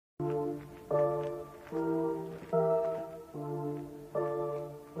Hello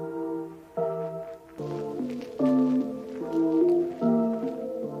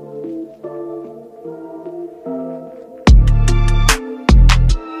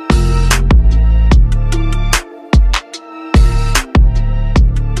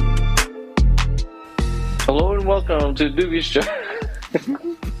and welcome to Doobie's Show.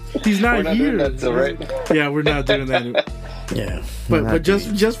 He's not We're not here. doing that still, right? Yeah, we're not doing that. Yeah. But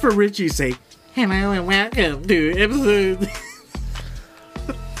just for Richie's sake. Hello and welcome to episode.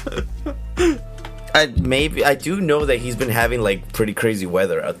 I do know that he's been having like pretty crazy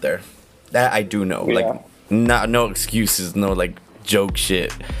weather out there. That I do know. Yeah. Like no excuses, no like joke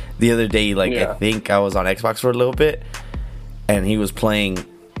shit. The other day, like Yeah. I think I was on Xbox for a little bit and he was playing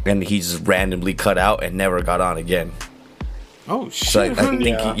and he just randomly cut out and never got on again. Oh shit! So I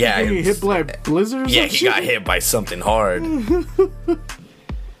think He hit by a blizzard. Or yeah, some he shit? got hit by something hard.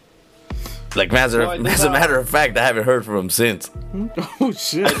 Like as a matter of fact, I haven't heard from him since. Oh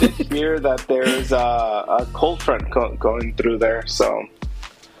shit! I did hear that there's a cold front going through there, so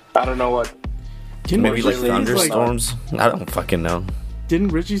I don't know what. Didn't Maybe like Richie say he's, thunderstorms. I don't fucking know. Didn't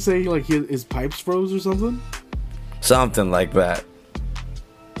Richie say like his pipes froze or something? Something like that.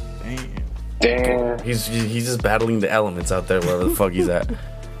 Damn. Damn. He's just battling the elements out there wherever the fuck he's at.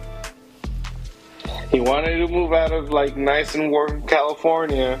 He wanted to move out of like nice and warm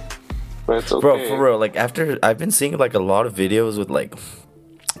California, but it's okay. Bro, for real, like after I've been seeing like a lot of videos with like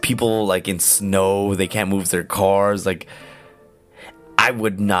people like in snow, they can't move their cars. Like I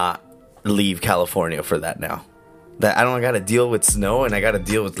would not leave California for that now. That I don't gotta deal with snow and I gotta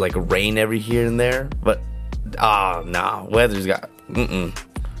deal with like rain every here and there. But nah, weather's got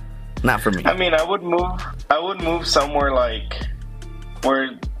not for me. I mean, I would move somewhere like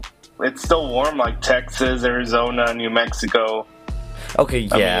where it's still warm, like Texas, Arizona, New Mexico. Okay,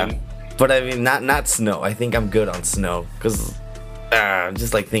 yeah, I mean, but I mean not snow. I think I'm good on snow because I'm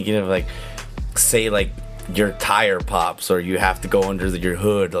just like thinking of like say like your tire pops or you have to go under your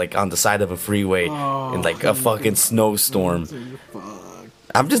hood like on the side of a freeway in like a fucking snowstorm.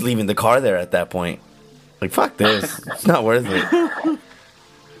 I'm just leaving the car there at that point. Like fuck this, it's not worth it.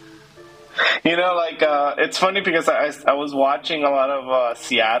 You know, like it's funny because I was watching a lot of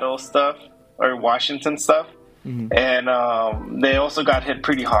Seattle stuff or Washington stuff, and they also got hit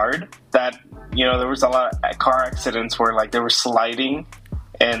pretty hard. That there was a lot of car accidents where like they were sliding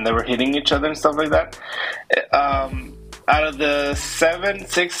and they were hitting each other and stuff like that. Out of the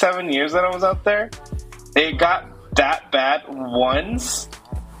 7 years that I was out there, it got that bad once,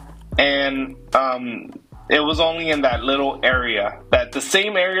 and it was only in that little area, that the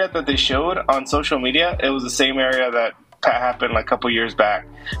same area that they showed on social media. It was the same area that happened like a couple years back.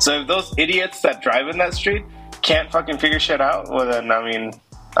 So if those idiots that drive in that street can't fucking figure shit out, well then I mean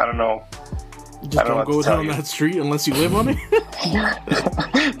I don't know. Just don't go down that street unless you live on it.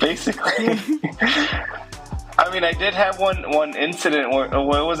 Basically. I mean, I did have one incident where,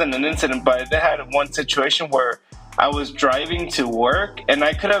 well, it wasn't an incident, but I did have one situation where I was driving to work, and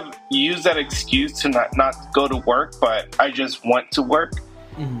I could have used that excuse to not go to work, but I just went to work,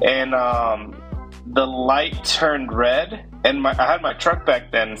 and the light turned red, and I had my truck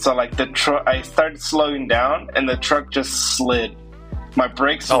back then, so like I started slowing down, and the truck just slid. My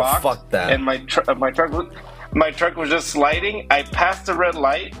brakes locked, fuck that. and my truck was just sliding. I passed the red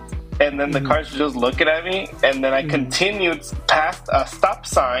light, and then the cars were just looking at me, and then I continued past a stop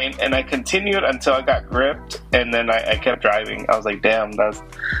sign, and I continued until I got gripped, and then I kept driving. I was like, damn, that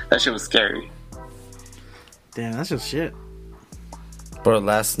shit was scary. Damn, that's just shit. Bro,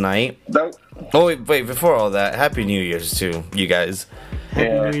 last night. Oh wait, before all that, Happy New Year's to you guys.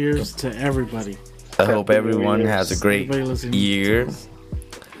 Happy New Year's to everybody. I hope everyone has a great year.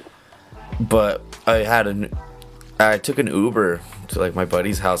 But I took an Uber to like my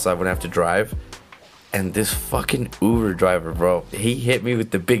buddy's house. So I wouldn't have to drive. And this fucking Uber driver, bro, he hit me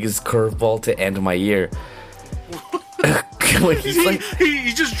with the biggest curveball to end my year.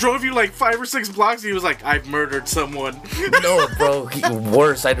 He just drove you like 5 or 6 blocks and he was like, I've murdered someone. No, bro,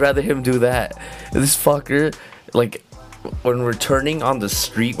 worse. I'd rather him do that. This fucker, like, when we're turning on the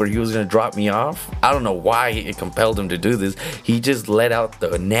street where he was gonna drop me off, I don't know why it compelled him to do this. He just let out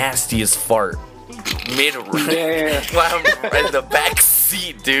the nastiest fart mid-ride while I'm in the back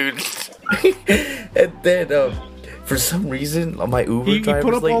seat, dude. And then for some reason, my Uber drivers he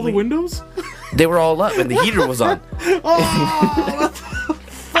put up lately, all the windows? They were all up and the heater was on.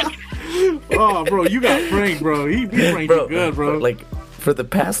 Oh, bro, you got pranked, bro. He pranked you good, bro. Like, for the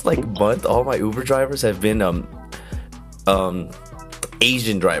past like month, all my Uber drivers have been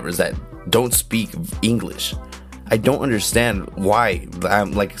Asian drivers that don't speak English. I don't understand why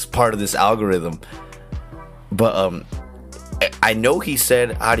I'm like it's part of this algorithm. But I know he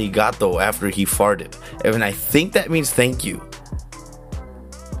said arigato after he farted, and I think that means thank you.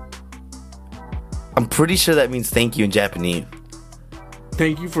 I'm pretty sure that means thank you in Japanese.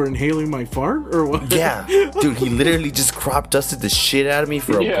 Thank you for inhaling my fart, or what? Yeah, dude, he literally just crop dusted the shit out of me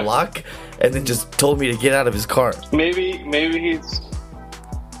for a block, and then just told me to get out of his car. Maybe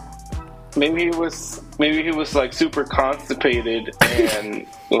he was like super constipated and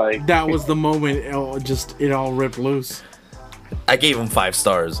like that was the moment it all ripped loose. I gave him 5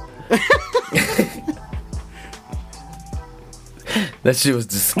 stars. That shit was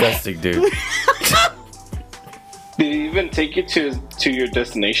disgusting, dude. Did he even take you to your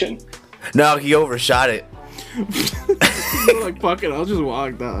destination? No, he overshot it. Like, fuck it, I'll just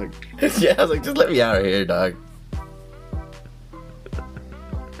walk, dog. Yeah, I was like, just let me out of here, dog.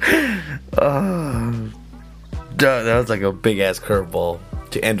 That was like a big ass curveball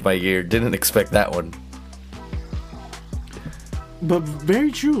to end my year. Didn't expect that one. But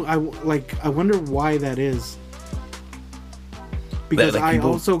very true. I wonder why that is. Because like I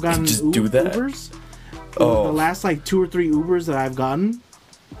also gotten Ubers. The last like 2 or 3 Ubers that I've gotten,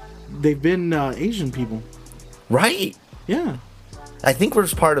 they've been Asian people. Right? Yeah. I think we're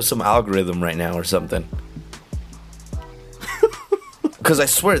part of some algorithm right now or something. Because I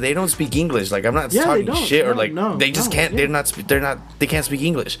swear they don't speak English. Like I'm not talking shit or like they just can't. Yeah. They can't speak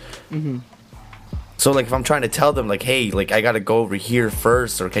English. Mm-hmm. So like if I'm trying to tell them like, hey, like I gotta go over here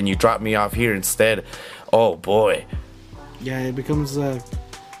first, or can you drop me off here instead? Oh boy. Yeah, it becomes a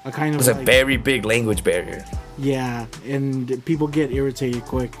kind of. It's a very big language barrier. Yeah, and people get irritated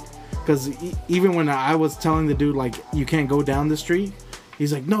quick. Because even when I was telling the dude like you can't go down the street,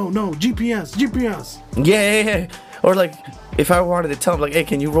 he's like, no, GPS. Yeah. Or like if I wanted to tell him like, hey,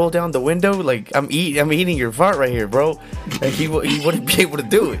 can you roll down the window? Like I'm eating your fart right here, bro. Like he wouldn't be able to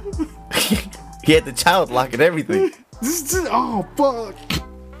do it. He had the child lock and everything. Oh fuck!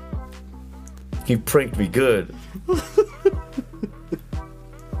 He pranked me good.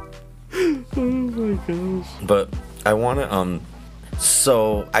 Oh my gosh! But I wanna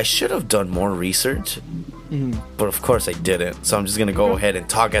so I should have done more research, but of course I didn't. So I'm just gonna go ahead and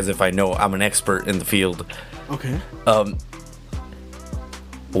talk as if I know I'm an expert in the field. Okay.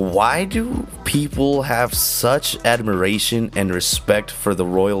 Why do people have such admiration and respect for the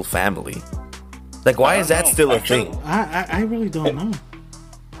royal family? Like, why is that still a thing? I really don't know.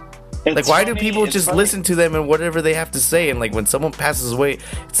 Like, why do people just listen to them and whatever they have to say? And like, when someone passes away,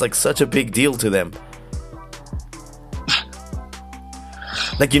 it's like such a big deal to them.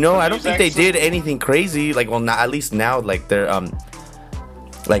 Like, I don't think they did anything crazy. Like, well, not, at least now, like they're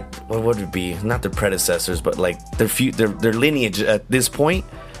like what would it be? Not their predecessors, but like their lineage at this point.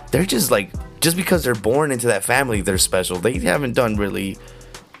 They're just because they're born into that family, they're special. They haven't done really.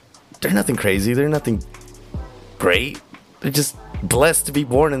 They're nothing crazy. They're nothing great. They're just blessed to be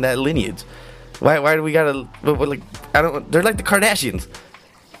born in that lineage. Why do we gotta like? I don't. They're like the Kardashians.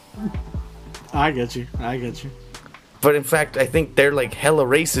 I get you. But in fact, I think they're like hella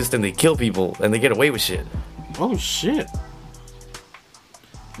racist and they kill people and they get away with shit. Oh shit!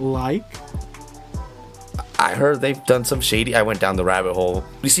 Like. I heard they've done some shady. I went down the rabbit hole.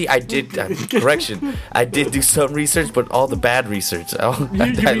 You see, I did correction. I did do some research, but all the bad research.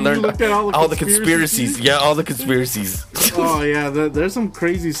 I learned all the conspiracies. Yeah, all the conspiracies. Oh yeah, there's some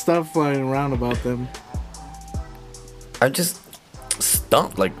crazy stuff flying around about them. I'm just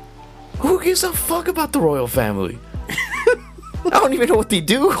stumped. Like, who gives a fuck about the royal family? I don't even know what they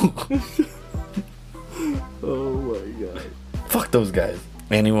do. Oh my god. Fuck those guys.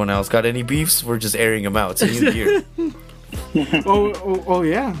 Anyone else got any beefs? We're just airing them out. It's a new year. oh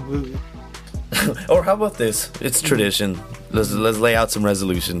yeah. Or how about this? It's tradition. Let's lay out some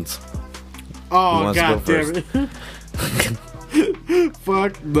resolutions. Oh god damn it!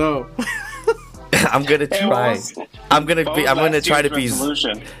 Fuck no. I'm gonna try. I'm gonna try to be.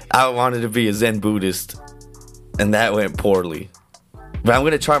 I wanted to be a Zen Buddhist, and that went poorly. But I'm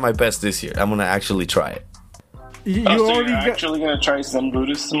gonna try my best this year. I'm gonna actually try it. You're actually going to try Zen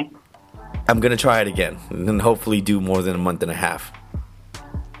Buddhism? I'm going to try it again, and then hopefully do more than a month and a half.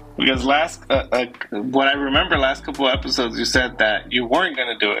 Because what I remember last couple of episodes, you said that you weren't going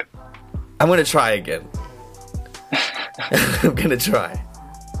to do it. I'm going to try again. I'm going to try.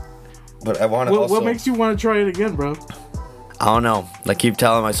 But I want to also... What makes you want to try it again, bro? I don't know. I keep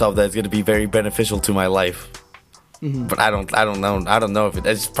telling myself that it's going to be very beneficial to my life. Mm-hmm. But I don't know if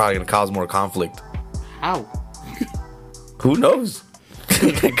it's probably going to cause more conflict. How? Who knows?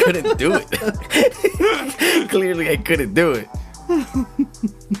 I couldn't do it. Clearly, I couldn't do it.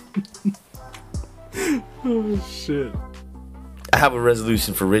 Oh shit! I have a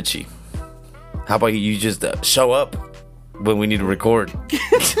resolution for Richie. How about you just show up when we need to record?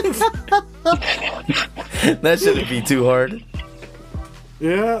 That shouldn't be too hard.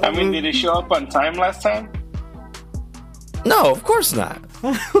 Yeah. I mean, did he show up on time last time? No, of course not.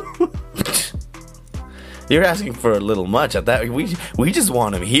 You're asking for a little much at that. We just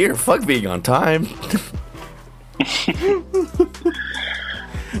want him here. Fuck being on time.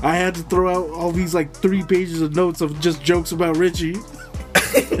 I had to throw out all these like 3 pages of notes of just jokes about Richie.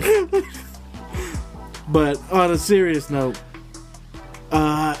 But on a serious note,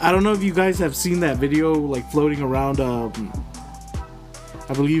 I don't know if you guys have seen that video like floating around.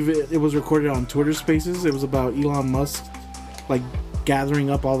 I believe it was recorded on Twitter Spaces. It was about Elon Musk like gathering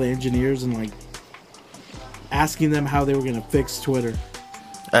up all the engineers and like asking them how they were gonna fix Twitter.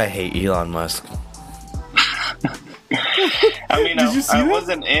 I hate Elon Musk. I mean, Did you see I that?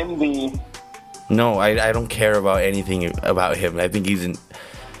 wasn't in the. No, I don't care about anything about him. I think he's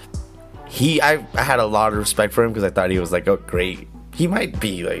I had a lot of respect for him because I thought he was like, oh, great. He might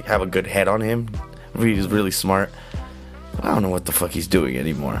be like have a good head on him. He's really smart. But I don't know what the fuck he's doing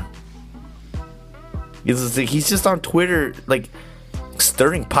anymore. He's just on Twitter like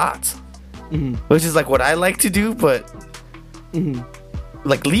stirring pots, which is like what I like to do, but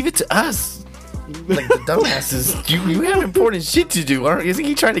like leave it to us. Like the dumbasses, you have important shit to do. Isn't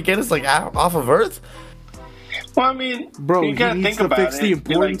he trying to get us like off of Earth? Well, I mean, Bro, you he gotta needs think to about fix it. the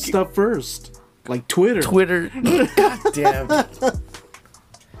important Like, stuff first, like Twitter. God damn.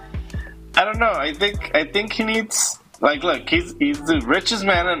 I don't know. I think he needs like look. He's the richest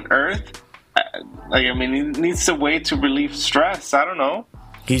man on Earth. Like I mean, he needs a way to relieve stress. I don't know.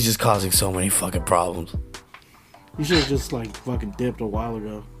 He's just causing so many fucking problems. You should have just like fucking dipped a while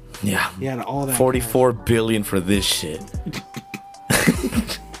ago. Yeah. He had all that. 44 billion for this shit.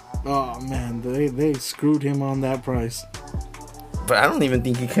 Oh man, they screwed him on that price. But I don't even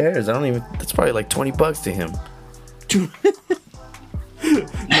think he cares. That's probably like $20 to him.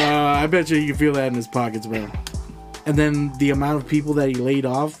 No, I bet you can feel that in his pockets, man. And then the amount of people that he laid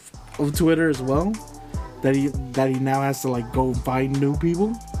off of Twitter as well, that he now has to like go find new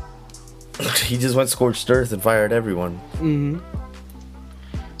people. He just went scorched earth and fired everyone. Mm-hmm.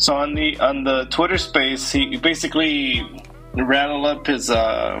 So on the Twitter space, he basically rattled up his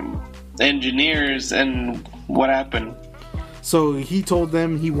engineers, and what happened? So he told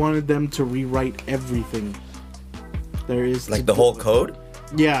them he wanted them to rewrite everything there is. Like the whole code?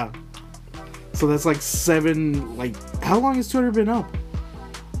 Yeah. So that's like 7. Like, how long has Twitter been up?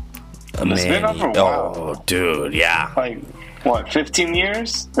 It's been up for a while. Oh, dude, yeah. Like what, 15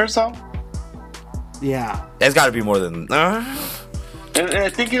 years or so? Yeah. It's got to be more than. I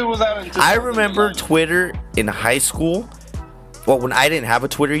think it was out in. I remember Twitter in high school. Well, when I didn't have a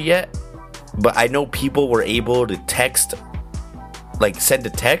Twitter yet, but I know people were able to text, like send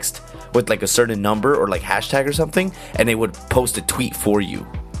a text with like a certain number or like hashtag or something, and they would post a tweet for you.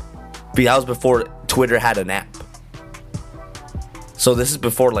 But that was before Twitter had an app. So this is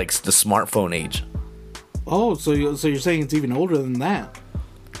before like the smartphone age. Oh, so you're saying it's even older than that?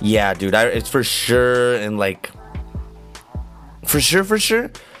 Yeah, dude, it's for sure, and like for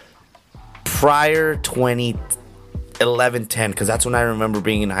sure prior 2011, 10, because that's when I remember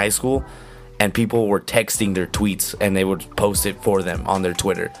being in high school, and people were texting their tweets and they would post it for them on their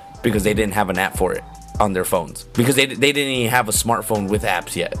Twitter because they didn't have an app for it on their phones, because they didn't even have a smartphone with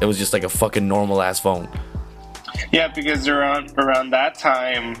apps yet. It was just like a fucking normal ass phone. Yeah, because around that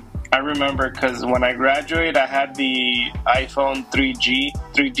time, I remember because when I graduated, I had the iPhone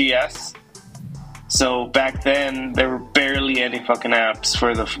 3GS. So back then, there were barely any fucking apps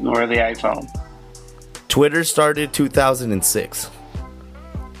for the iPhone. Twitter started 2006.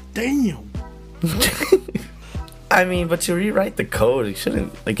 Damn. I mean, but you rewrite the code. You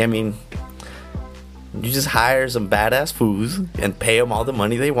shouldn't. Like, I mean, you just hire some badass fools and pay them all the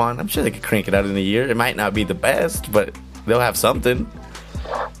money they want. I'm sure they could crank it out in a year. It might not be the best, but they'll have something.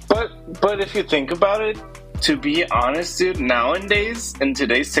 But if you think about it, to be honest, dude, nowadays in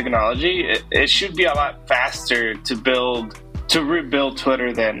today's technology, it should be a lot faster to rebuild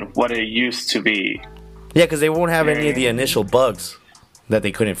Twitter than what it used to be. Yeah, because they won't have any of the initial bugs that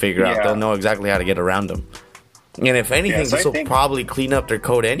they couldn't figure out. Yeah. They'll know exactly how to get around them. And if anything, so this will I think- probably clean up their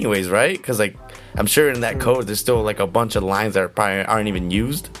code anyways, right? Because like I'm sure in that code there's still like a bunch of lines that probably aren't even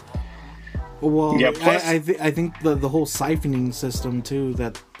used. Well, Yeah, plus- I think the whole siphoning system too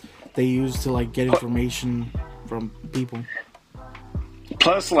that they use to like get information from people.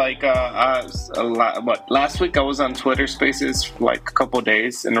 Plus, like last week I was on Twitter Spaces for like a couple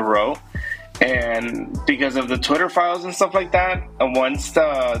days in a row, And because of the Twitter files and stuff like that, once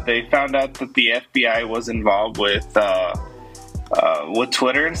they found out that the FBI was involved with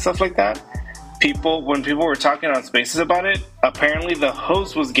Twitter and stuff like that, when people were talking on Spaces about it, apparently the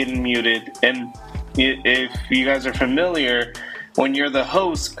host was getting muted. And if you guys are familiar, when you're the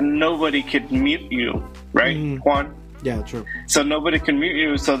host, nobody could mute you, right, Juan? Yeah, true. So nobody can mute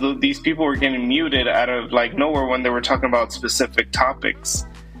you. So these people were getting muted out of like nowhere when they were talking about specific topics.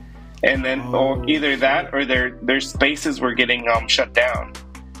 And then, or either that, or their spaces were getting shut down.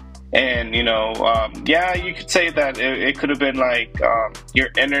 And yeah, you could say that it could have been like your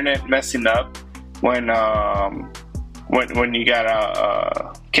internet messing up when you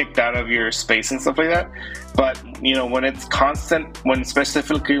got kicked out of your space and stuff like that. But when it's constant,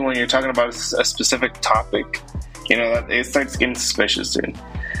 specifically when you're talking about a specific topic, that it starts getting suspicious, dude.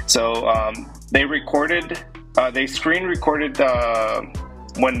 So they screen recorded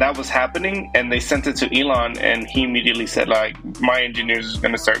when that was happening, and they sent it to Elon, and he immediately said, like, my engineers are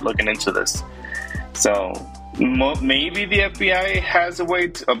going to start looking into this. So maybe the FBI has a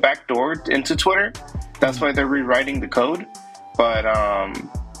backdoor into Twitter. That's why they're rewriting the code. But,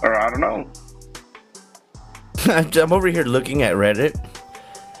 or I don't know. I'm over here looking at Reddit.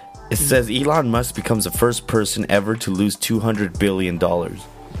 It says Elon Musk becomes the first person ever to lose $200 billion.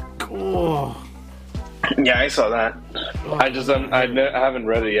 Oh. Yeah, I saw that. I haven't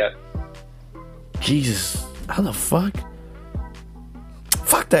read it yet. Jesus, how the fuck?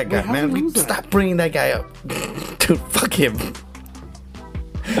 Fuck that guy, man. Stop bringing that guy up. Dude, fuck him.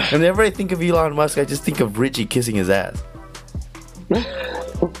 Whenever I think of Elon Musk, I just think of Richie kissing his ass.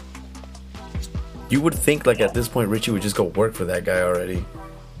 You would think, like, at this point, Richie would just go work for that guy already.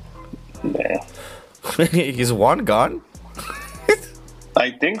 Yeah. Is Juan gone? I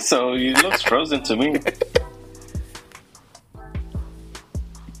think so. He looks frozen to me.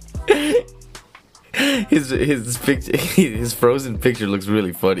 His frozen picture looks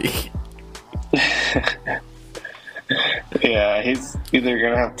really funny. Yeah, he's either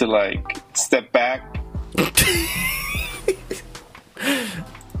gonna have to like step back.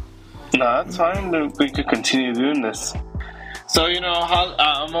 No, that's fine. We could continue doing this. So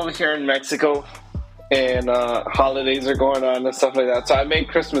I'm over here in Mexico. And holidays are going on and stuff like that. So I made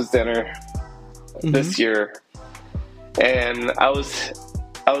Christmas dinner this year, and I was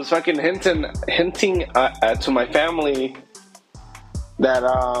fucking hinting to my family that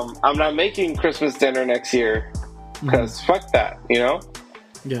I'm not making Christmas dinner next year because fuck that, Yeah.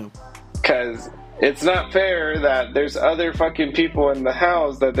 Because it's not fair that there's other fucking people in the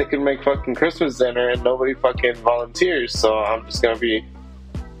house that they can make fucking Christmas dinner and nobody fucking volunteers. So I'm just gonna be,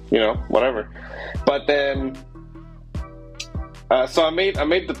 whatever. But then, so I made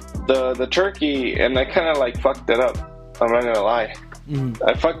the turkey, and I kind of like fucked it up. I'm not gonna lie,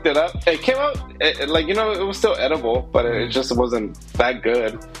 I fucked it up. It came out it was still edible, but it just wasn't that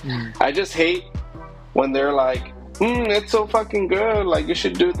good. I just hate when they're like, it's so fucking good. Like you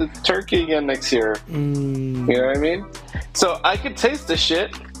should do the turkey again next year. You know what I mean? So I could taste the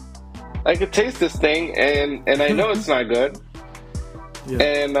shit. I could taste this thing, and I know it's not good. Yeah.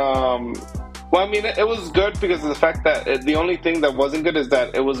 And well, I mean, it was good because of the fact that the only thing that wasn't good is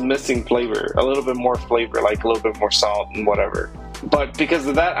that it was missing flavor, a little bit more flavor, like a little bit more salt and whatever. But because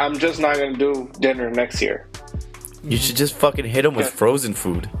of that, I'm just not going to do dinner next year. You should just fucking hit them with frozen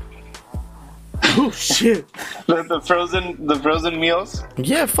food. Oh, shit. The frozen meals?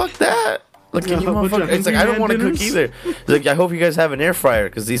 Yeah, fuck that. Like, it's like, I don't want to cook either. It's like, I hope you guys have an air fryer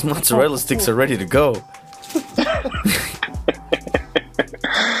because these mozzarella sticks are ready to go.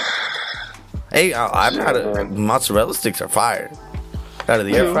 Hey, I'm not mozzarella sticks are fire. Out of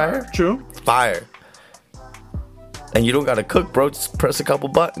the air fryer? True. Fire. And you don't gotta cook, bro. Just press a couple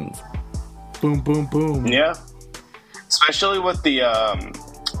buttons. Boom, boom, boom. Yeah. Especially with the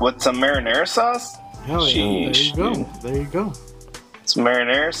with some marinara sauce. Hell yeah. There you go. There you go. Some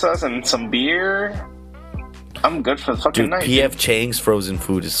marinara sauce and some beer. I'm good for the fucking night. P.F. Chang's frozen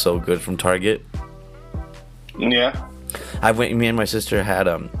food is so good from Target. Yeah. Me and my sister had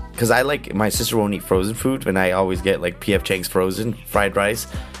because my sister won't eat frozen food, and I always get like P.F. Chang's frozen fried rice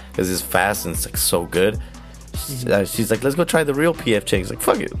because it's fast and it's like so good. She's like, let's go try the real P.F. Chang's. Like,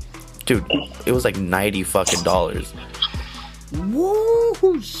 fuck it, dude. It was like $90 fucking.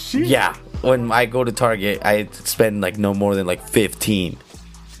 Whoa, shit. Yeah, when I go to Target, I spend like no more than like 15.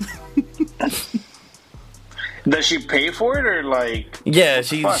 Does she pay for it or like? Yeah,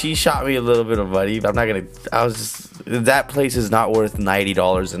 she shot me a little bit of money. I'm not gonna. That place is not worth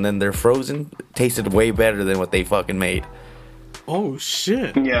 $90, and then their frozen tasted way better than what they fucking made. Oh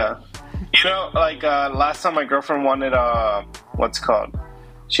shit! Yeah, like last time my girlfriend wanted what's it called?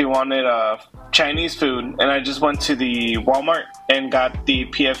 she wanted Chinese food, and I just went to the Walmart and got the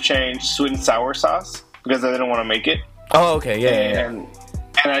PF Chang's sweet and sour sauce because I didn't want to make it. Oh, okay, yeah. And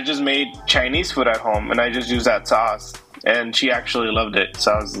I just made Chinese food at home, and I just used that sauce, and she actually loved it.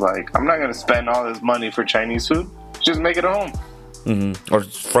 So I was like, I'm not gonna spend all this money for Chinese food. Just make it at home. Mm-hmm. Or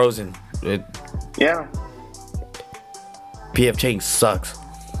it's frozen. Yeah. PF Chang's sucks.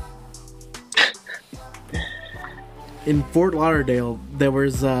 In Fort Lauderdale, there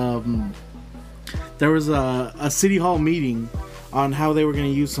was a city hall meeting on how they were going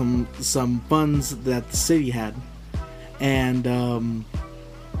to use some funds that the city had, and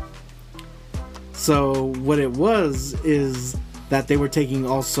so what it was is that they were taking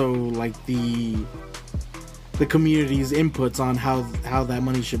also like the community's inputs on how that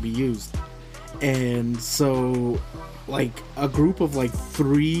money should be used, and so like a group of like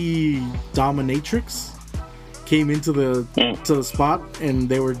 3 dominatrix came into the spot, and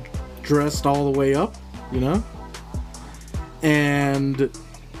they were dressed all the way up, you know, and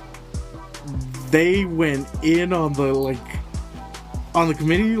they went in on the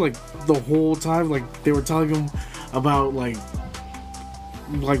committee like the whole time. Like they were telling them about like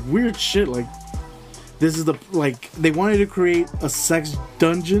weird shit. Like this is they wanted to create a sex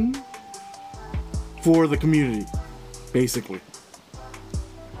dungeon for the community, basically.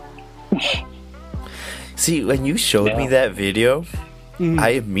 See, when you showed me that video, I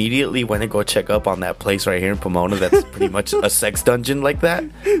immediately went to go check up on that place right here in Pomona that's pretty much a sex dungeon like that.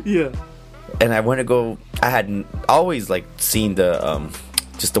 Yeah. And I went to go... I had always, like, seen the,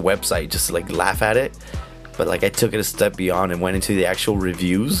 just the website, just to, like, laugh at it. But, like, I took it a step beyond and went into the actual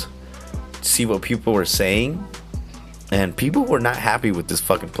reviews to see what people were saying. And people were not happy with this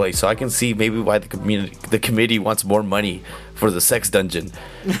fucking place. So I can see maybe why the committee wants more money for the sex dungeon.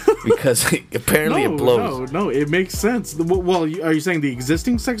 Because apparently it blows. No, it makes sense. Well, are you saying the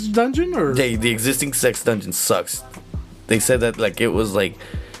existing sex dungeon? Or the existing sex dungeon sucks. They said that like it was like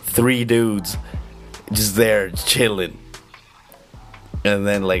 3 dudes just there chilling. And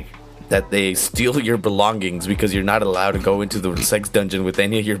then like that they steal your belongings because you're not allowed to go into the sex dungeon with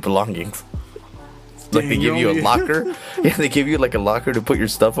any of your belongings. Like they give you a locker. Yeah, they give you like a locker to put your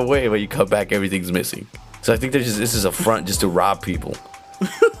stuff away, but you come back, everything's missing. So I think this is a front just to rob people.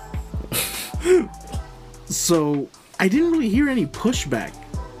 So I didn't really hear any pushback.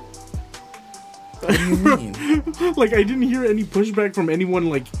 What do you mean? Like I didn't hear any pushback from anyone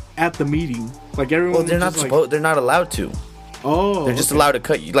like at the meeting. Like everyone. Well, they're not supposed. They're not allowed to. Oh. They're just allowed to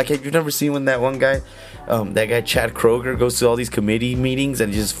cut you. Like have you never seen when that one guy, that guy Chad Kroger goes to all these committee meetings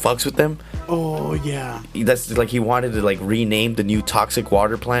and he just fucks with them? Oh yeah. That's like he wanted to like rename the new toxic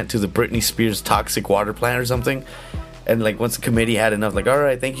water plant to the Britney Spears toxic water plant or something. And like once the committee had enough, like, all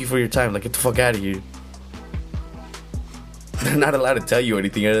right, thank you for your time. Like, get the fuck out of here. They're not allowed to tell you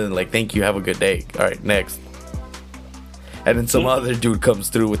anything other than like, thank you, have a good day. All right, next. And then some other dude comes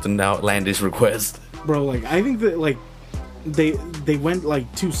through with an outlandish request. Bro, like I think that like they went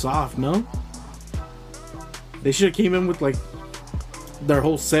like too soft. No, they should have came in with like their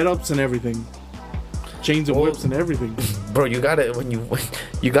whole setups and everything, chains and whips and everything. Bro, you gotta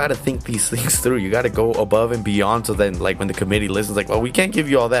you gotta think these things through. You gotta go above and beyond. So then, like when the committee listens, like, well, we can't give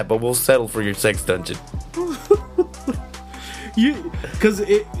you all that, but we'll settle for your sex dungeon. Because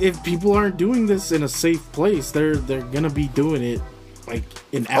if people aren't doing this in a safe place, they're gonna be doing it like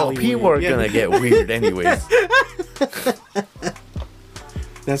in alleyways. Oh, people are gonna get weird anyways.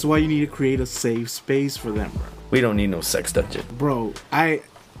 That's why you need to create a safe space for them, bro. We don't need no sex dungeon, bro.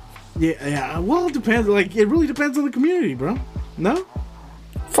 Yeah. Well, it depends. Like, it really depends on the community, bro. No?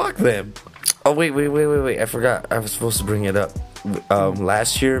 Fuck them. Oh wait. I forgot. I was supposed to bring it up.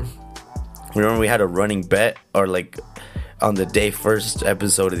 Last year, remember we had a running bet, or like on the first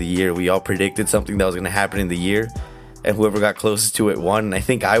episode of the year, we all predicted something that was gonna happen in the year, and whoever got closest to it won. And I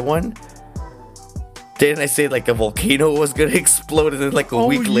think I won. Didn't I say like a volcano was gonna explode, and then like a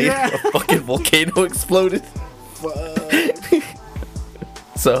week later, a fucking volcano exploded?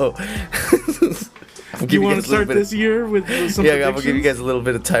 So, do you want to start this year with some predictions? I'm gonna give you guys a little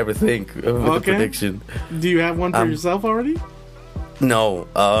bit of time to think with the prediction. Do you have one for yourself already? No.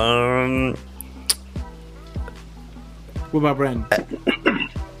 What about Brandon?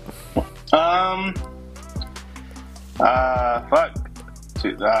 Fuck.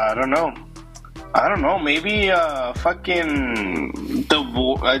 Dude, I don't know. Maybe fucking the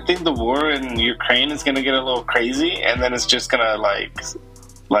war. I think the war in Ukraine is gonna get a little crazy, and then it's just gonna like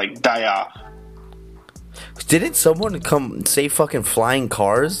die off. Didn't someone come say fucking flying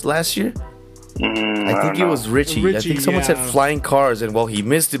cars last year? I think it was Richie. I think someone said flying cars, and well, he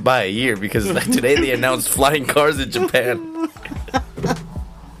missed it by a year because today they announced flying cars in Japan.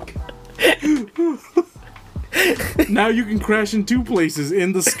 now you can crash in two places,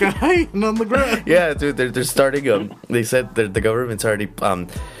 in the sky and on the ground. Yeah, dude, they're starting. They said that the government's already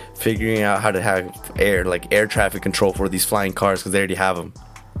figuring out how to have air traffic control for these flying cars because they already have them.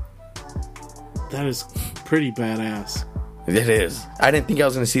 That is pretty badass. It is. I didn't think I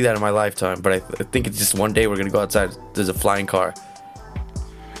was going to see that in my lifetime, but I think it's just one day we're going to go outside. There's a flying car.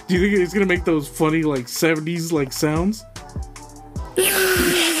 Do you think it's going to make those funny, like, 70s, like, sounds?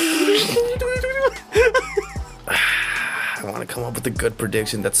 I want to come up with a good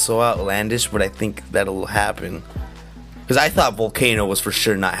prediction that's so outlandish, but I think that'll happen. Because I thought Volcano was for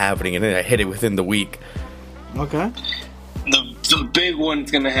sure not happening, and then I hit it within the week. Okay. The big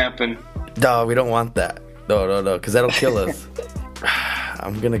one's going to happen. No, we don't want that. No, because that'll kill us.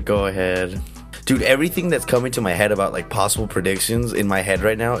 I'm going to go ahead. Dude, everything that's coming to my head about, like, possible predictions in my head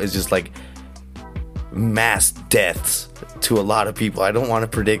right now is just, like, mass deaths to a lot of people. I don't want to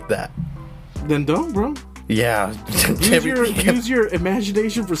predict that. Then don't, bro. Yeah. Use your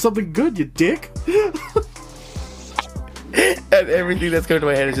imagination for something good, you dick. And everything that's coming to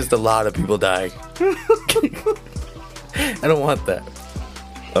my head is just a lot of people dying. I don't want that.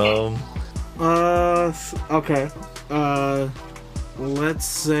 Okay. Let's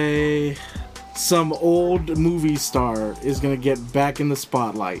say some old movie star is gonna get back in the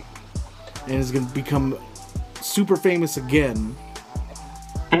spotlight and is gonna become super famous again.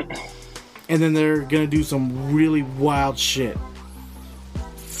 And then they're gonna do some really wild shit.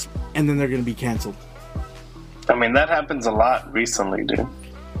 And then they're gonna be canceled. I mean, that happens a lot recently, dude.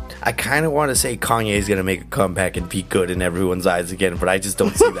 I kind of want to say Kanye's going to make a comeback and be good in everyone's eyes again, but I just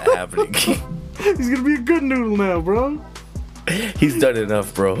don't see that happening. He's going to be a good noodle now, bro. He's done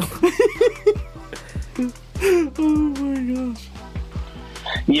enough, bro. Oh my gosh.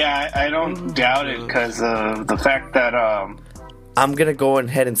 Yeah, I don't doubt it because of the fact that... I'm going to go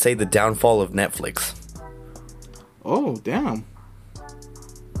ahead and say the downfall of Netflix. Oh, damn.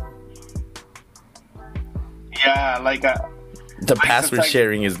 Yeah, like... the password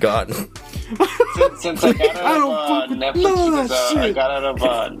sharing is gone. Since I got out of Netflix, because I got out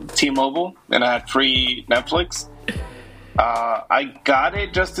of T-Mobile and I had free Netflix, I got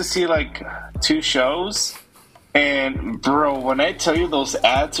it just to see like 2 shows. And bro, when I tell you those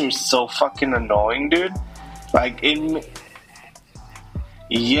ads are so fucking annoying, dude. Like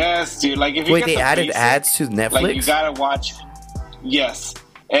yes, dude. Like if you wait, they added ads to Netflix. Like you gotta watch. Yes,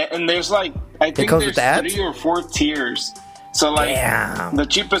 and there's like I think there's 3 or 4 tiers. So like the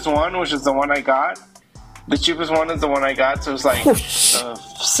cheapest one, which is the one I got. The cheapest one is the one I got. So it's like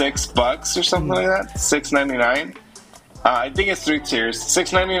 $6 or something like that. $6.99. I think it's 3 tiers.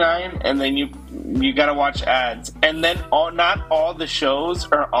 $6.99, and then you gotta watch ads, and then not all the shows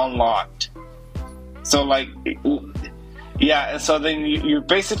are unlocked. So like, yeah, and so then you're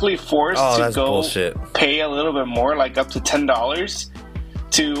basically forced to go pay a little bit more, like up to $10,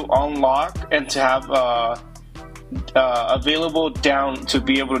 to unlock and to have available to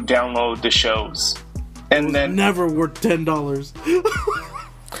be able to download the shows. And then never worth $10.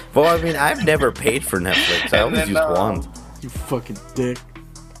 Well, I mean, I've never paid for Netflix. I always use one. You fucking dick.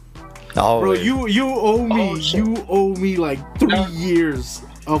 Always. Bro, you owe me. You owe me like 3 years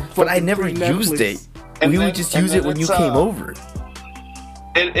of. But I never used it. We would just use it when you came over.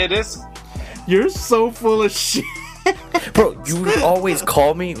 It is. You're so full of shit. Bro, you would always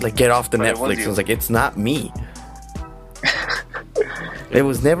call me like, get off the Netflix. I was like, it's not me. It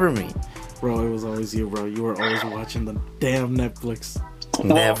was never me. Bro, it was always you, bro. You were always watching the damn Netflix.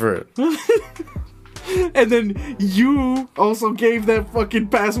 Never. And then you also gave that fucking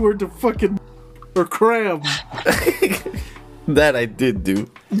password to fucking or Crab. That I did do.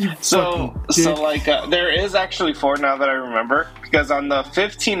 So like there is actually 4 now that I remember, because on the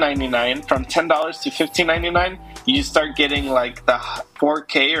 $15.99, from $10 to $15.99, you start getting like the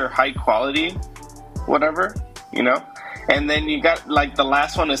 4K or high quality, whatever, you know. And then you got like the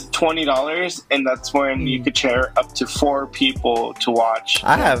last one is $20, and that's when you could share up to 4 people to watch.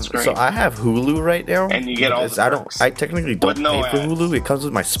 I have Hulu right now, and you get all the perks. I technically don't pay for Hulu. It comes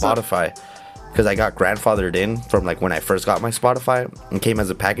with my Spotify because I got grandfathered in from like when I first got my Spotify and came as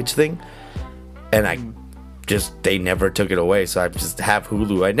a package thing, and they never took it away. So I just have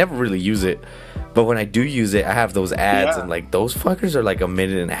Hulu. I never really use it, but when I do use it, I have those ads, and like those fuckers are like 1.5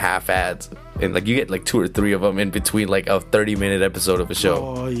 minute ads. And like you get like 2 or 3 of them in between like a 30-minute episode of a show.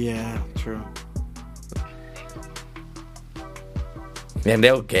 Oh yeah, true. And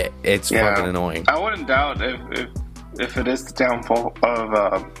it's fucking annoying. I wouldn't doubt if it is the downfall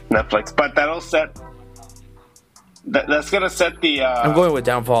of Netflix, but that'll set that's gonna set the. I'm going with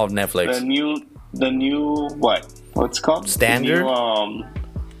downfall of Netflix. The new what's it called? Standard.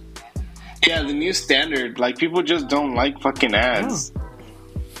 Yeah, the new standard. Like, people just don't like fucking ads.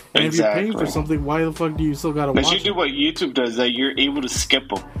 And if you're paying for something, why the fuck do you still gotta watch But you do what YouTube does, that you're able to skip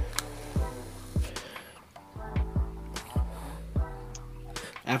them.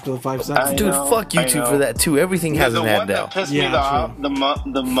 after the 5 seconds? Dude, fuck YouTube for that too. Everything has an ad now. The one that pissed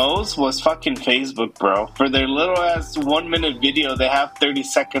me the most was fucking Facebook, bro. For their little ass 1 minute video, they have 30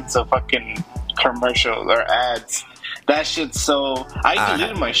 seconds of fucking commercials or ads. That shit's so... I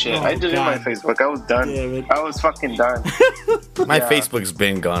deleted my shit. I deleted my Facebook. I was done. Yeah, I was fucking done. My Facebook's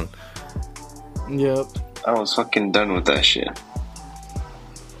been gone. Yep. I was fucking done with that shit.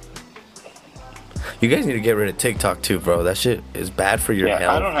 You guys need to get rid of TikTok too, bro. That shit is bad for your health.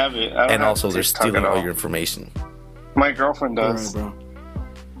 I don't have it. And also, they're stealing all your information. My girlfriend does. Right,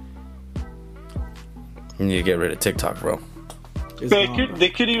 bro. You need to get rid of TikTok, bro. They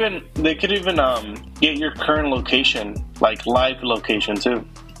could even get your current location, like live location too.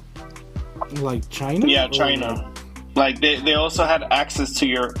 Like China? Yeah, China. Like they also had access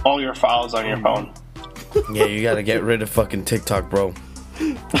to all your files on your phone. Yeah, you gotta get rid of fucking TikTok, bro.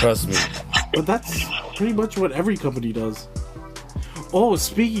 Trust me. But that's pretty much what every company does. Oh,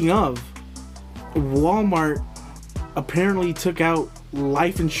 speaking of, Walmart apparently took out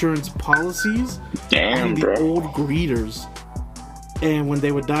life insurance policies on the old greeters. And when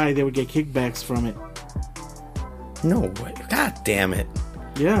they would die, they would get kickbacks from it. No way. God damn it.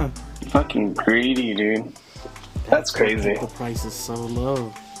 Yeah. Fucking greedy, dude. That's crazy. The price is so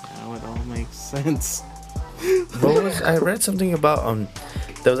low. Now it all makes sense. I read something about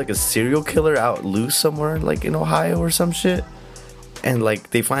there was like a serial killer out loose somewhere like in Ohio or some shit, and like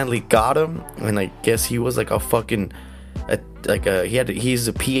they finally got him, and I guess he was like a fucking he's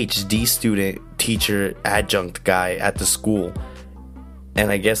a PhD student, teacher, adjunct guy at the school.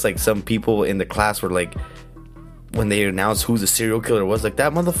 And I guess like some people in the class were like, when they announced who the serial killer was, like,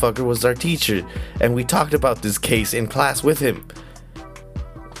 that motherfucker was our teacher, and we talked about this case in class with him.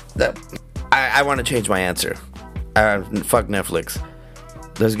 I want to change my answer. Fuck Netflix.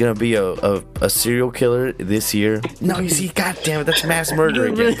 There's gonna be a serial killer this year. No, you see, god damn it, that's mass murder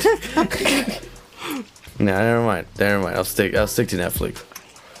again. No, never mind. I'll stick to Netflix.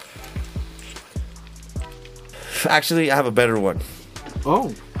 Actually, I have a better one.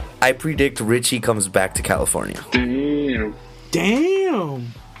 Oh. I predict Richie comes back to California. Damn.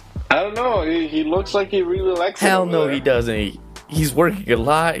 I don't know. He looks like he really likes it. Hell no, he doesn't. He's working a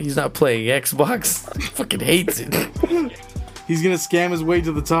lot. He's not playing Xbox. He fucking hates it. He's gonna scam his way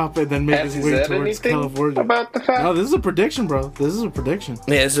to the top and then make his way towards California. About the fact? No, this is a prediction, bro. This is a prediction.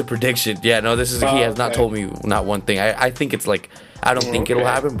 Yeah, this is a prediction. Yeah, no, this is. He has not told me not one thing. I think it's like, I don't think it'll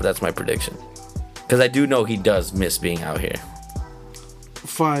happen, but that's my prediction. Because I do know he does miss being out here.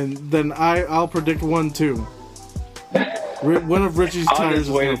 Fine, then I'll predict one too. One of Richie's tires is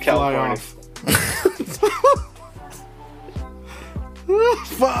gonna fly off.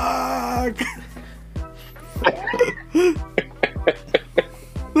 Fuck.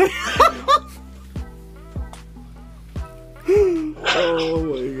 Oh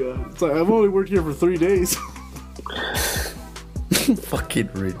my god! It's like, I've only worked here for 3 days. Fucking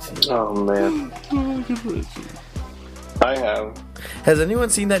Richie. Oh man. Fucking Richie. I have. Has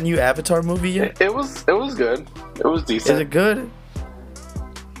anyone seen that new Avatar movie yet? It was good. It was decent. Is it good?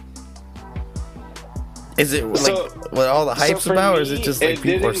 Is it like what all the hype's about, or is it just like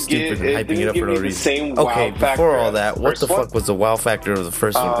people are stupid and hyping it up for no reason? Okay, before all that, what the fuck was the wow factor of the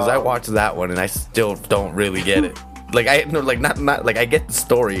first one? Because I watched that one and I still don't really get it. Like not like I get the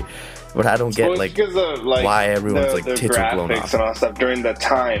story, but I don't get like why everyone's like tits are blown off and all stuff during that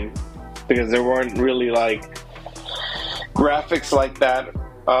time, because there weren't really like graphics like that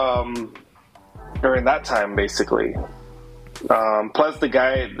during that time, basically. Plus,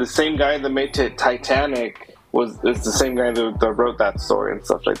 the same guy that made Titanic is the same guy that wrote that story and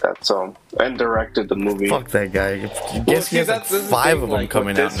stuff like that. So, and directed the movie. Fuck that guy. I guess he has like 5 of them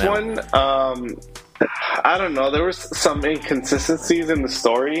coming out now. This one, I don't know. There was some inconsistencies in the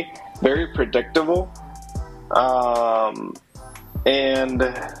story, very predictable, and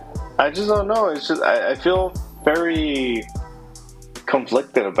I just don't know. It's just I feel very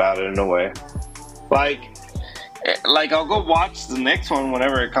conflicted about it in a way. Like I'll go watch the next one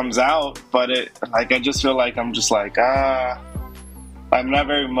whenever it comes out, but I just feel like I'm not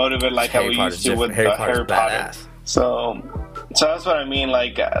very motivated like I used to with Harry Potter. So that's what I mean.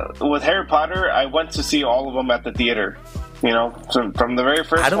 Like with Harry Potter, I went to see all of them at the theater. You know, from the very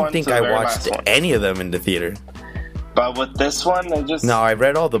first one. I don't think I watched one. any of them in the theater. But with this one, I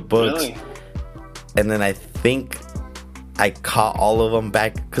read all the books, really? And then I think I caught all of them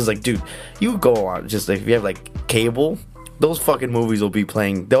back. Because, like, dude, you go on just like if you have like cable, those fucking movies will be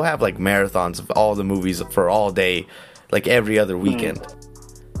playing. They'll have like marathons of all the movies for all day, like every other weekend.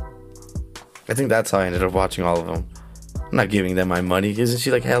 I think that's how I ended up watching all of them. I'm not giving them my money. Isn't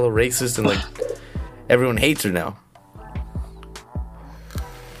she like hella racist and like everyone hates her now?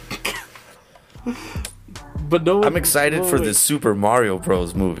 But no, I'm excited for the Super Mario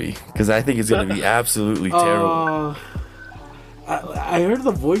Bros. Movie because I think it's gonna be absolutely terrible. I heard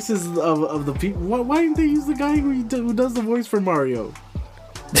the voices of the people. Why didn't they use the guy who does the voice for Mario?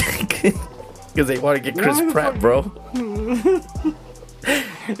 Because they want to get Chris Pratt, bro.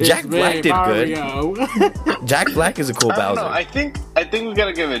 Jack Black did Mario. good. Jack Black is a cool I don't Bowser. know. I think we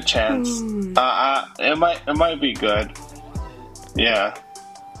gotta give it a chance. It might be good. Yeah.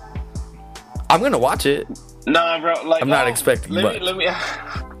 I'm gonna watch it. Nah, bro. Like, I'm not expecting much. Let me.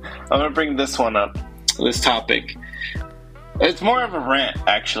 I'm gonna bring this one up. This topic. It's more of a rant,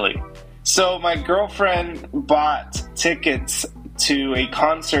 actually. So my girlfriend bought tickets to a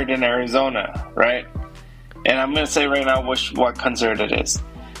concert in Arizona, right? And I'm gonna say right now what concert it is.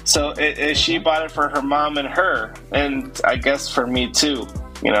 So she bought it for her mom and her, and I guess for me too.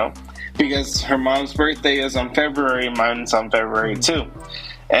 You know, because her mom's birthday is on February, mine's on February too,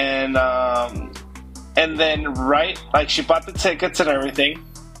 and then like she bought the tickets and everything,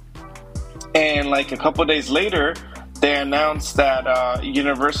 and like a couple days later, they announced that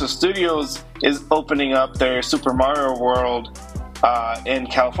Universal Studios is opening up their Super Mario World in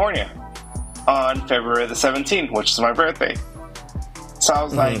California on February the 17th, which is my birthday. So I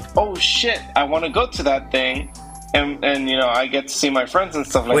was like, oh shit, I want to go to that thing. And you know, I get to see my friends and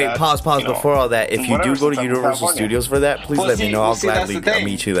stuff like that. Wait, pause before all that. If you do go to Universal Studios for that, please let me know. I'll gladly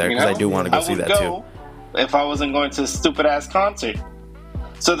meet you there because I do want to go see that too. If I wasn't going to a stupid ass concert.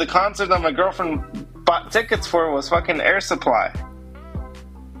 So the concert that my girlfriend bought tickets for was fucking Air Supply.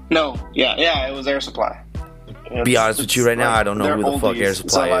 No, yeah, it was Air Supply. Be honest with you right now, I don't know who the fuck Air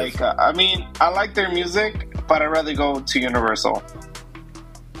Supply is. I mean, I like their music, but I'd rather go to Universal.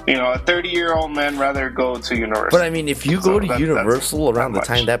 You know, a 30-year-old man rather go to Universal. But I mean, if you go to Universal around the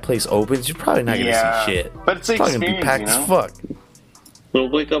time that place opens, you're probably not gonna see shit. But it's probably gonna be packed as fuck. It'll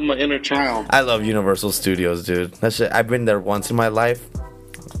wake up my inner child. I love Universal Studios, dude. That shit. I've been there once in my life.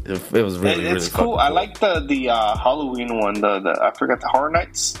 It was really, really cool. I like the Halloween one. The I forgot the Horror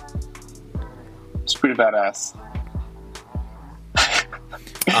Nights. It's pretty badass.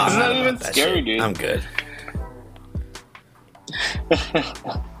 It's not even scary, dude. I'm good.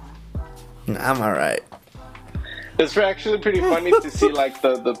 I'm alright. It's actually pretty funny to see like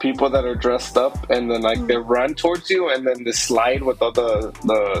the people that are dressed up and then like they run towards you and then they slide with all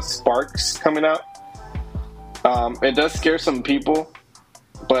the sparks coming out. It does scare some people,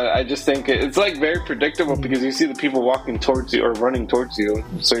 but I just think it's like very predictable because you see the people walking towards you or running towards you,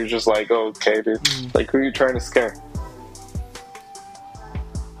 so you're just like, oh, okay, dude, like who are you trying to scare?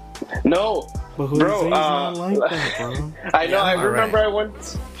 No, but bro, not like that, bro. I know. I remember I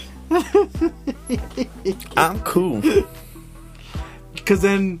went. I'm cool. Cause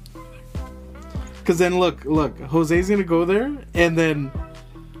then look, Jose's gonna go there, and then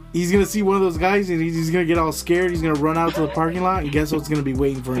he's gonna see one of those guys, and he's gonna get all scared. He's gonna run out to the parking lot, and guess what's gonna be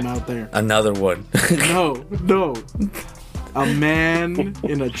waiting for him out there? Another one. No, a man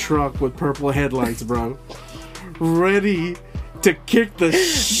in a truck with purple headlights, bro, ready to kick the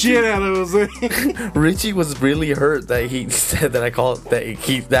shit out of Jose. Richie was really hurt that he said that I called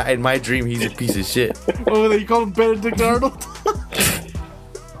that in my dream he's a piece of shit. Oh, that you call him Benedict Arnold?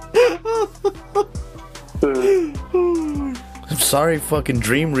 I'm sorry, fucking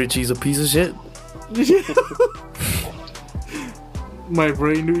dream Richie's a piece of shit. My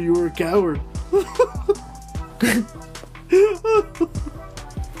brain knew you were a coward.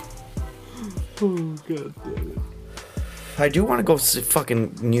 Oh, god damn it. I do want to go to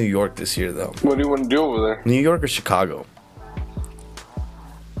fucking New York this year, though. What do you want to do over there? New York or Chicago?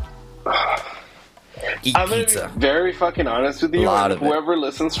 Eat I'm pizza. gonna be very fucking honest with you. Whoever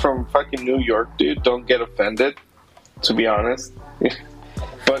listens from fucking New York, dude, don't get offended. To be honest,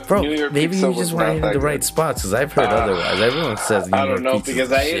 but bro, New York maybe you just weren't in the right spots. Because I've heard otherwise. Everyone says New York. I don't know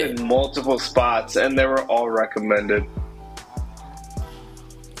because I ate in multiple spots and they were all recommended.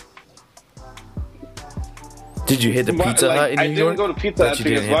 Did you hit the Pizza Hut in New York? I didn't go to Pizza Hut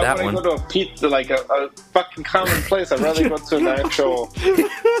because why would I go to a pizza like a fucking common place? I'd rather go to an actual.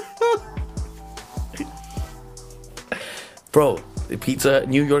 Bro, the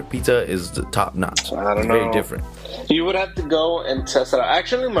New York pizza is the top notch. I don't know. Very different. You would have to go and test it out.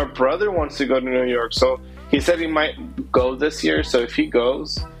 Actually, my brother wants to go to New York, so he said he might go this year. So if he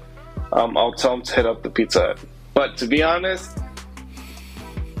goes, I'll tell him to hit up the Pizza Hut. But to be honest,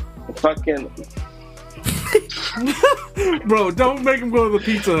 fucking. Bro, don't make him go to the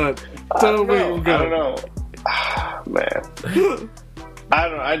Pizza Hut. Don't make him go. I don't know. Man. I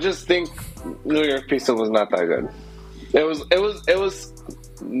don't know. I just think New York pizza was not that good. It was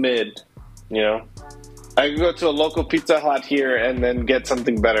mid, you know. I could go to a local Pizza Hut here and then get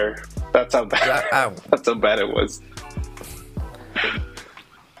something better. That's how bad. That's how bad it was.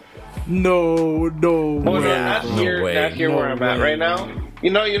 No way. Not here where I'm at right now.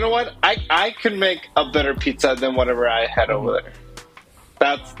 You know what? I could make a better pizza than whatever I had over there.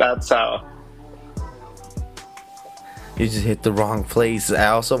 That's how. You just hit the wrong place. I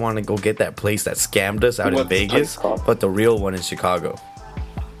also want to go get that place that scammed us out in Vegas, but the real one in Chicago.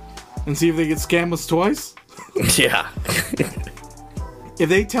 And see if they get scammed us twice? Yeah. If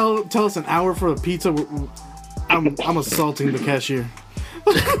they tell us an hour for a pizza, I'm assaulting the cashier.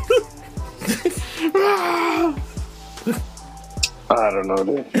 I don't know,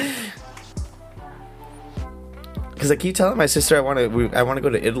 dude. Because I keep telling my sister I want to go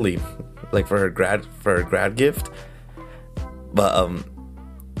to Italy, like for her grad gift. But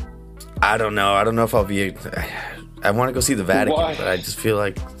I don't know. I don't know if I'll be. I want to go see the Vatican, but I just feel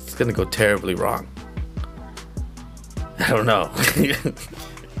like it's gonna go terribly wrong. I don't know.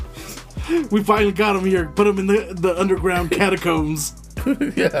 We finally got him here. Put him in the underground catacombs.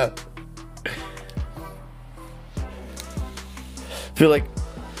 Yeah. I feel like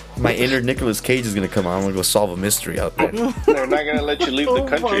my inner Nicolas Cage is gonna come on. I'm gonna go solve a mystery out there. They're not gonna let you leave the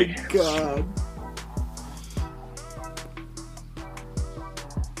country. Oh my god.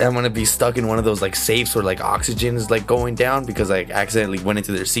 I'm gonna be stuck in one of those like safes where like oxygen is like going down because I accidentally went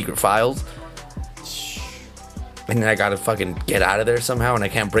into their secret files. And then I gotta fucking get out of there somehow, and I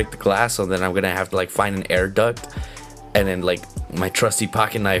can't break the glass, so then I'm gonna have to like find an air duct, and then like my trusty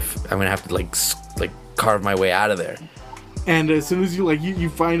pocket knife, I'm gonna have to like carve my way out of there. And as soon as you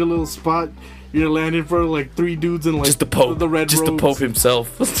find a little spot, you're landing for like 3 dudes in like just the Pope, the red just robes. the Pope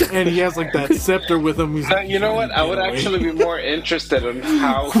himself, and he has like that scepter with him. He's like, you know what? I would actually be more interested in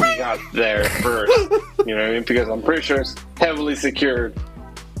how he got there first. You know what I mean? Because I'm pretty sure it's heavily secured.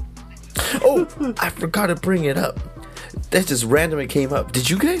 Oh, I forgot to bring it up. That just randomly came up. Did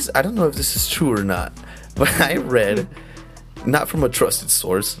you guys? I don't know if this is true or not, but I read, not from a trusted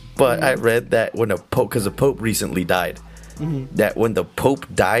source, but I read that when a Pope, because the Pope recently died, that when the Pope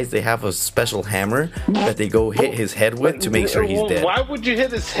dies, they have a special hammer that they go hit his head with to make sure he's dead. Why would you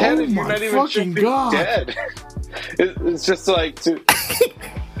hit his head if you're not even sure he's dead? It's just like to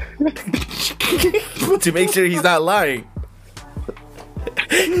to make sure he's not lying.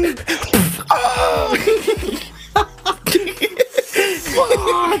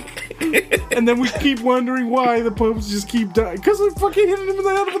 And then we keep wondering why the popes just keep dying. Because they're fucking hitting him in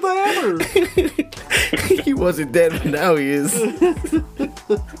the head with a hammer. He wasn't dead, but now he is.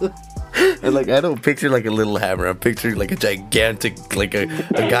 And like, I don't picture like a little hammer. I'm picturing like a gigantic, like a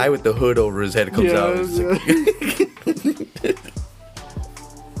guy with the hood over his head comes out. Like,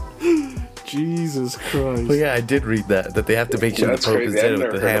 Jesus Christ. But yeah, I did read that they have to make sure the Pope is dead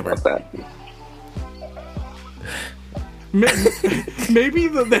with the hammer. Maybe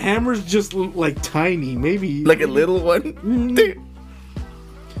the hammer's just like tiny. Maybe like a little one. No.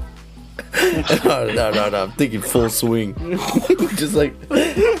 I'm thinking full swing. just like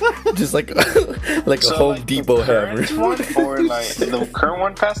a Home Depot hammer. One or like the current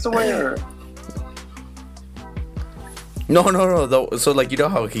one passed away, or no. So like, you know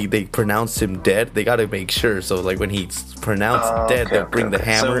how they pronounced him dead? They got to make sure. So like when he's pronounced dead, they'll bring the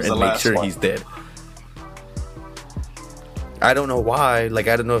hammer and make sure he's dead. I don't know why. Like,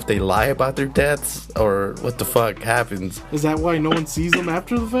 I don't know if they lie about their deaths or what the fuck happens. Is that why no one sees them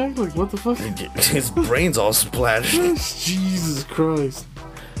after the fact? Like, what the fuck? His brain's all splashed. Jesus Christ.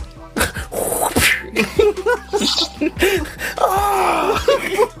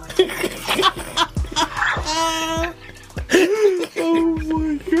 Oh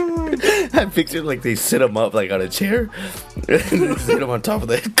my god. I pictured like they sit him up like on a chair and then sit him on top of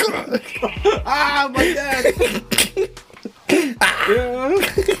the head. My god. Yeah.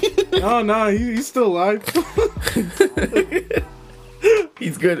 Oh no, he's still alive.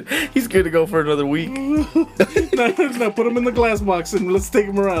 He's good. He's good to go for another week. No, put him in the glass box and let's take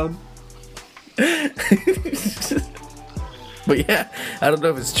him around. But yeah, I don't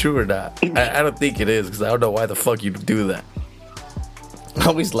know if it's true or not. I don't think it is, because I don't know why the fuck you'd do that. I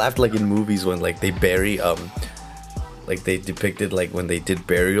always laughed like in movies when like they bury like they depicted like when they did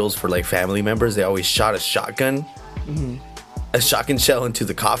burials for like family members, they always shot a shotgun. A shotgun shell into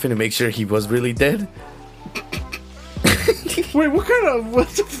the coffin to make sure he was really dead. Wait, what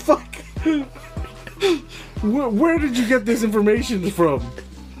the fuck? Where did you get this information from?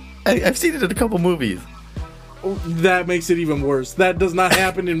 I've seen it in a couple movies. That makes it even worse. That does not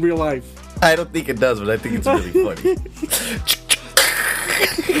happen in real life. I don't think it does, but I think it's really funny.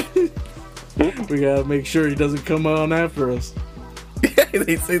 We gotta make sure he doesn't come on after us.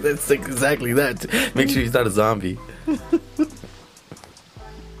 They say that's exactly that. Make sure he's not a zombie.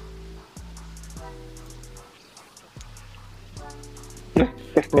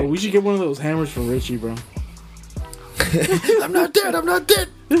 Bro, we should get one of those hammers from Richie, bro. I'm not dead. I'm not dead.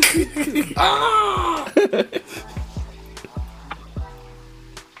 Ah!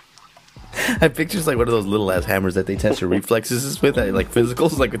 I picture it's like one of those little ass hammers that they test your reflexes with, like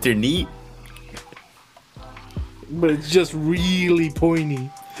physicals, like with your knee. But it's just really pointy.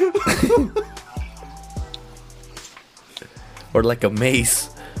 Or like a mace.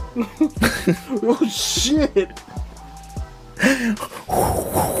 Oh shit!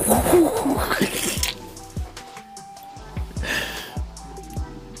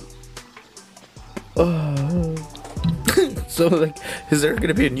 So, like, is there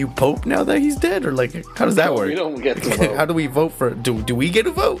gonna be a new pope now that he's dead, or like, how does that work? We don't get to vote. How do we vote for? Do we get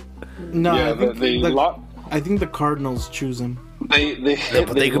a vote? No, Yeah, I think the Cardinals choose him. They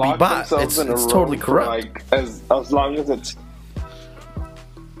but they could be lock bought. themselves in a It's totally room corrupt. for, like, as long as it's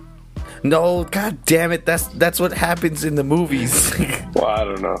No, god damn it, that's what happens in the movies. well, I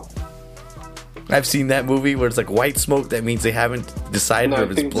don't know. I've seen that movie where it's like white smoke, that means they haven't decided, No, or I if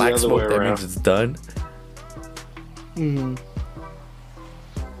it's think it's black the other way smoke, that around. means it's done.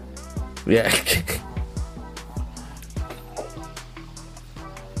 Yeah.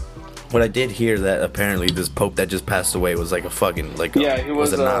 But I did hear that apparently this pope that just passed away was like a fucking like He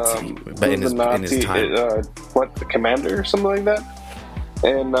was a Nazi, but in his time. What, the commander or something like that?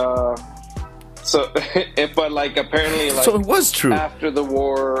 And so, but like apparently, like So it was true. after the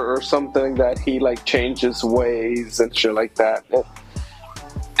war or something, that he like changed his ways and shit like that.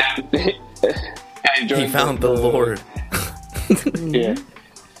 He found the Lord. Yeah.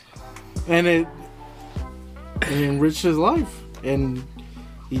 And it enriched his life, and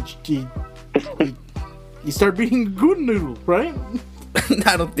he started being a good noodle, right?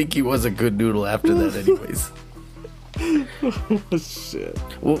 I don't think he was a good noodle after that, anyways. Shit.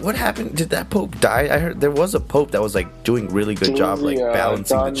 Well, what happened? Did that pope die? I heard there was a pope that was like doing really good job, like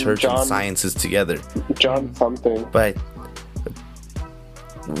balancing the church and sciences together. John something. But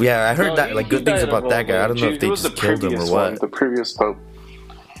yeah, I heard No, that he- like he good things died about of that guy. I don't know old if they age. He was just the killed him or previous what. one, the previous pope.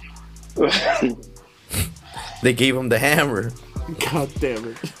 They gave him the hammer, God damn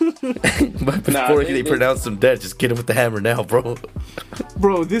it. but before they they- pronounced him dead, just get him with the hammer now, bro.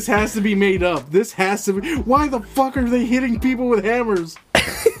 Bro, this has to be made up. This has to be. Why the fuck are they hitting people with hammers?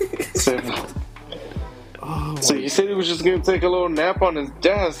 So he said he was just gonna take a little nap on his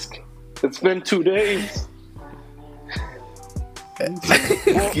desk. It's been 2 days.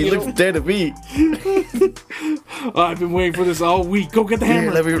 He looks dead to me. I've been waiting for this all week. Go get the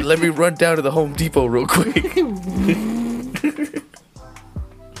Here, hammer. let me run down to the Home Depot real quick.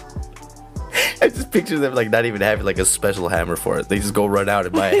 I just picture them like not even having like a special hammer for it. They just go run out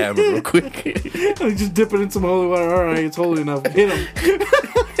and buy a hammer real quick. I just dip it in some holy water. All right, it's holy enough. Hit him.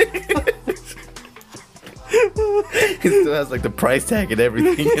 It still has like the price tag and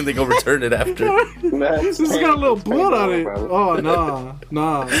everything, and they go return it after. This has got a little blood on it. Oh,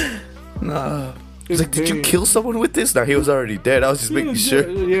 nah. Nah. He's like, did you kill someone with this? No, he was already dead. I was just making sure.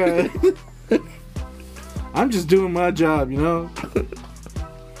 Yeah. I'm just doing my job, you know?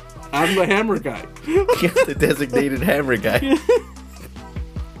 I'm the hammer guy. Yeah, the designated hammer guy.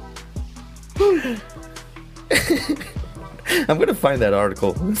 I'm gonna find that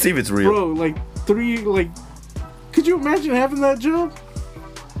article. Let's see if it's real. Bro, could you imagine having that job?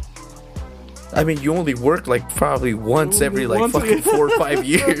 I mean, you only work like probably once every like Once- fucking 4 or 5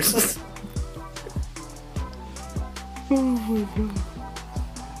 years. Oh my god.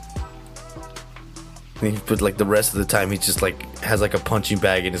 And he put like the rest of the time he just like has like a punching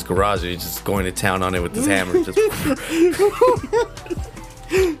bag in his garage and he's just going to town on it with his hammer. Just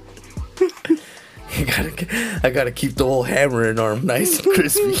I gotta keep the whole hammer in arm nice and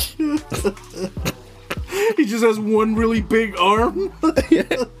crispy. He just has one really big arm.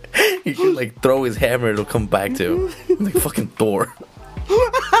 He can like throw his hammer, it'll come back to him. Like fucking Thor.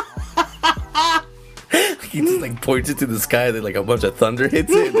 He just like points it to the sky, then like a bunch of thunder hits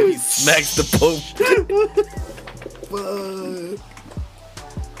it, and then he smacks the Pope.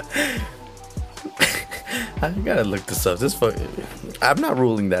 I gotta look this up. I'm not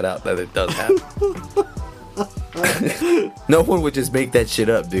ruling that out that it does happen. No one would just make that shit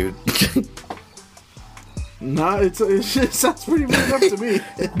up, dude. Nah, it sounds pretty made up to me.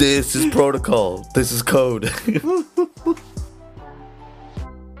 This is protocol. This is code.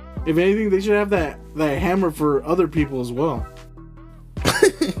 If anything, they should have that hammer for other people as well.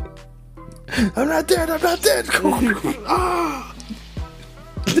 I'm not dead. Ah!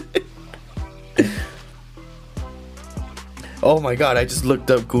 Oh my god, I just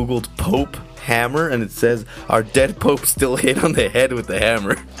looked up, Googled Pope hammer, and it says, our dead Pope still hit on the head with the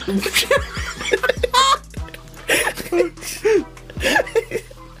hammer.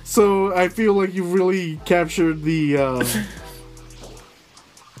 So I feel like you've really captured the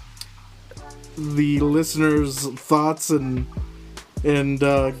listeners' thoughts and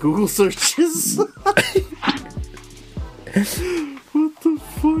Google searches. What the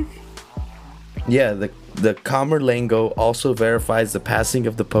fuck? Yeah, the Camerlengo also verifies the passing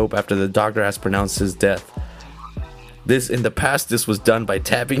of the Pope after the doctor has pronounced his death. In the past, this was done by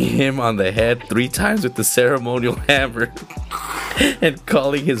tapping him on the head 3 times with the ceremonial hammer and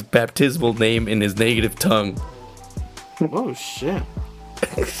calling his baptismal name in his native tongue. Oh shit.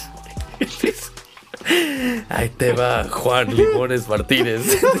 Ahí te va, Juan Limones Martinez.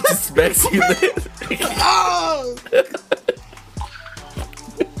 This smacks you there.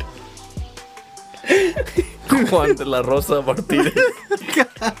 Juan de la Rosa Martinez.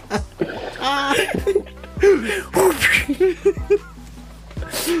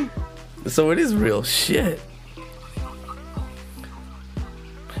 So it is real shit.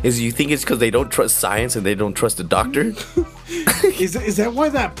 You think it's because they don't trust science and they don't trust the doctor? Is that why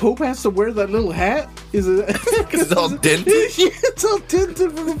that Pope has to wear that little hat? Is it? Because it's all dented? Yeah, it's all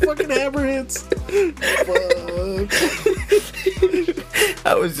dented from the fucking hammer hits. Fuck.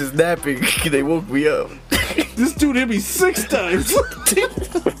 I was just napping. They woke me up. This dude hit me 6 times.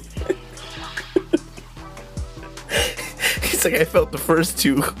 It's like I felt the first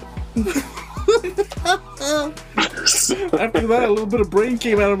 2. After that, a little bit of brain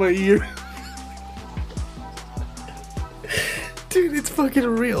came out of my ear. Dude, it's fucking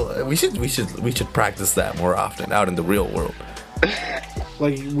real. We should practice that more often out in the real world.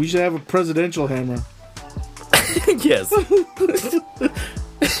 Like, we should have a presidential hammer. Yes.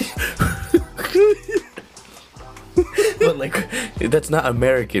 But like, that's not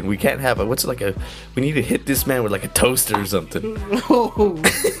American. We can't have we need to hit this man with like a toaster or something. Oh,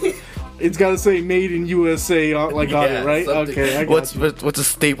 it's got to say "Made in USA" on it, right? Something. Okay, I got you. What's a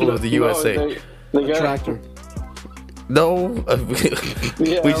staple of the USA? A tractor. No,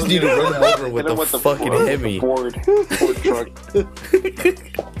 we just need to run him over with the fucking Hemi. Ford truck.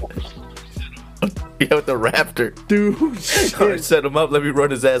 Yeah, with the Raptor. Dude, Alright, set him up. Let me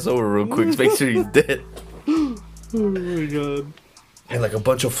run his ass over real quick. Make sure he's dead. oh my god. And like a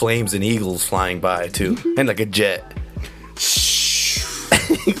bunch of flames and eagles flying by too. And like a jet.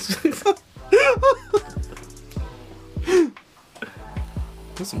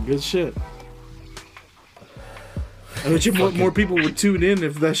 That's some good shit. I bet you more people would tune in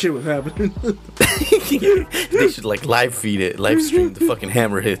if that shit was happening. They should like live feed it, live stream the fucking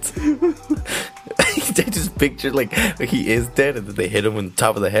hammer hits. They just picture like he is dead and then they hit him on the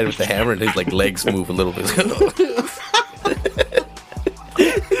top of the head with the hammer and his like legs move a little bit.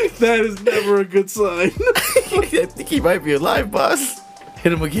 That is never a good sign. I think he might be alive, boss.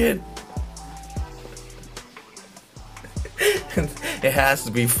 Hit him again. It has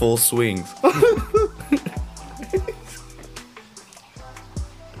to be full swings.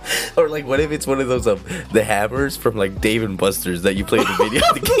 Or like, what if it's one of those the hammers from like Dave and Buster's that you play in the video?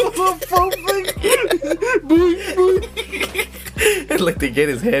 And like they get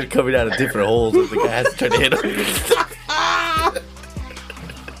his head coming out of different holes, and the guy has to try to hit him.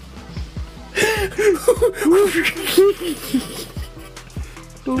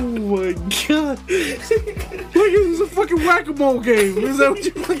 Oh my god! Look, this is a fucking whack-a-mole game. Is that what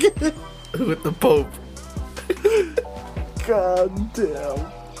you fucking With the Pope? God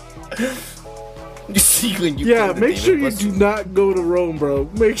damn. You see when you make sure you do not go to Rome, bro.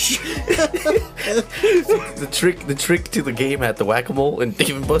 Make sure. The trick to the game at the Whack-A-Mole and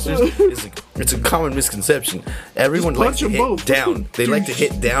Dave and Buster's is it's a common misconception. Everyone likes to hit both. down. They like to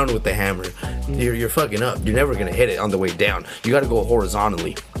hit down with the hammer. You're fucking up. You're never gonna hit it on the way down. You gotta go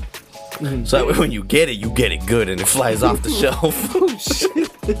horizontally. So that way when you get it good and it flies off the shelf. Oh shit.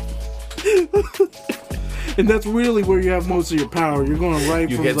 And that's really where you have most of your power. You're going right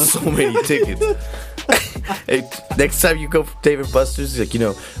You from get the... so many tickets. Hey, next time you go for Dave and Buster's, like,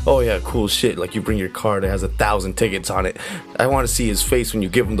 oh yeah, cool shit. Like you bring your card, it has 1,000 tickets on it. I want to see his face when you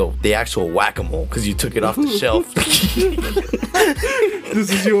give him the actual whack-a-mole because you took it off the shelf.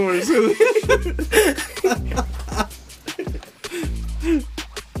 This is yours.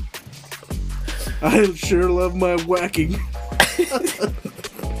 I sure love my whacking.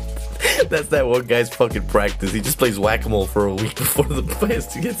 That's that one guy's fucking practice. He just plays whack-a-mole for a week before the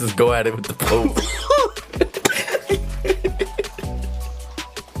place gets his go at it with the Pope.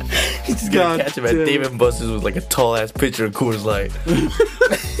 He's just gonna catch him at Dave & Buster's with like a tall ass pitcher of Coors Light.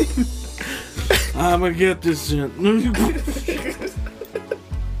 I'm gonna get this shit.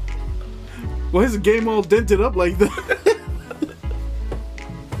 Why is the game all dented up like that?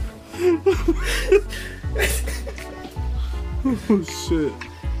 Oh shit.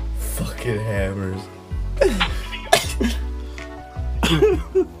 Fucking hammers.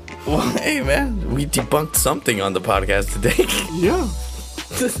 Well, hey man, we debunked something on the podcast today. Yeah.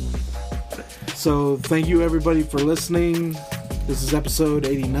 So thank you everybody for listening. This is episode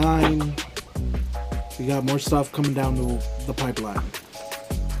 89. We got more stuff coming down the pipeline.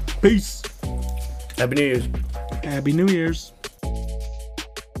 Peace. Happy New Year's. Happy New Year's.